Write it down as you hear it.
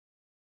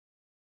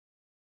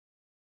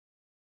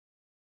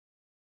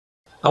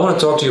I want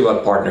to talk to you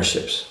about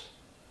partnerships.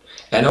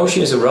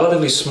 EnOcean is a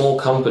relatively small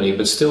company,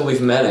 but still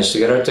we've managed to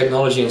get our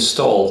technology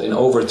installed in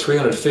over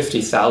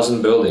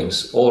 350,000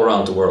 buildings all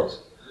around the world.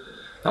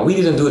 Now, we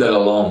didn't do that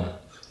alone.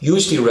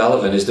 Hugely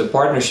relevant is the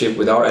partnership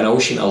with our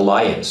EnOcean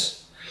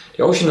Alliance.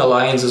 The Ocean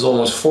Alliance has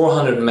almost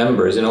 400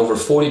 members in over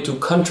 42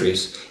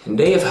 countries, and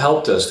they have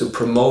helped us to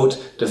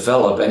promote,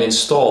 develop and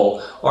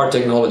install our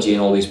technology in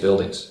all these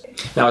buildings.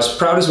 Now, as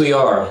proud as we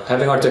are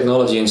having our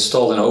technology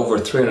installed in over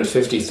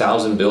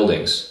 350,000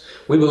 buildings,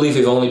 we believe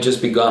we've only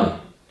just begun.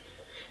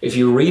 If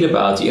you read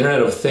about the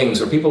Internet of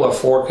Things, where people are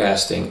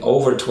forecasting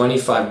over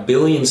 25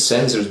 billion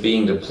sensors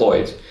being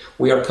deployed,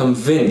 we are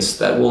convinced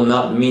that will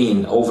not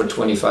mean over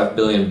 25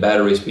 billion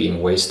batteries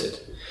being wasted.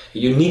 A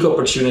unique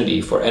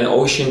opportunity for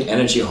EnOcean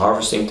energy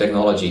harvesting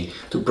technology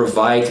to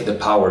provide the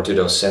power to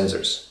those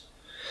sensors.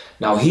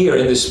 Now here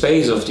in the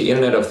space of the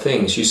Internet of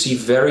Things, you see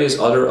various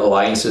other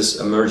alliances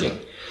emerging.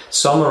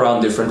 Some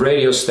around different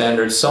radio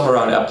standards, some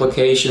around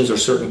applications or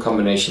certain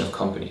combination of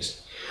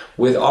companies.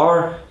 With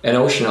our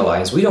EnOcean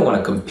Alliance, we don't want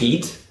to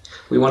compete.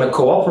 We want to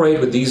cooperate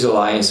with these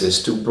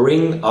alliances to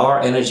bring our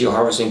energy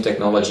harvesting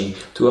technology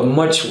to a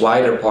much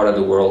wider part of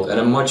the world and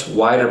a much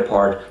wider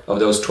part of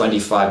those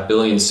 25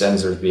 billion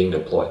sensors being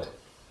deployed.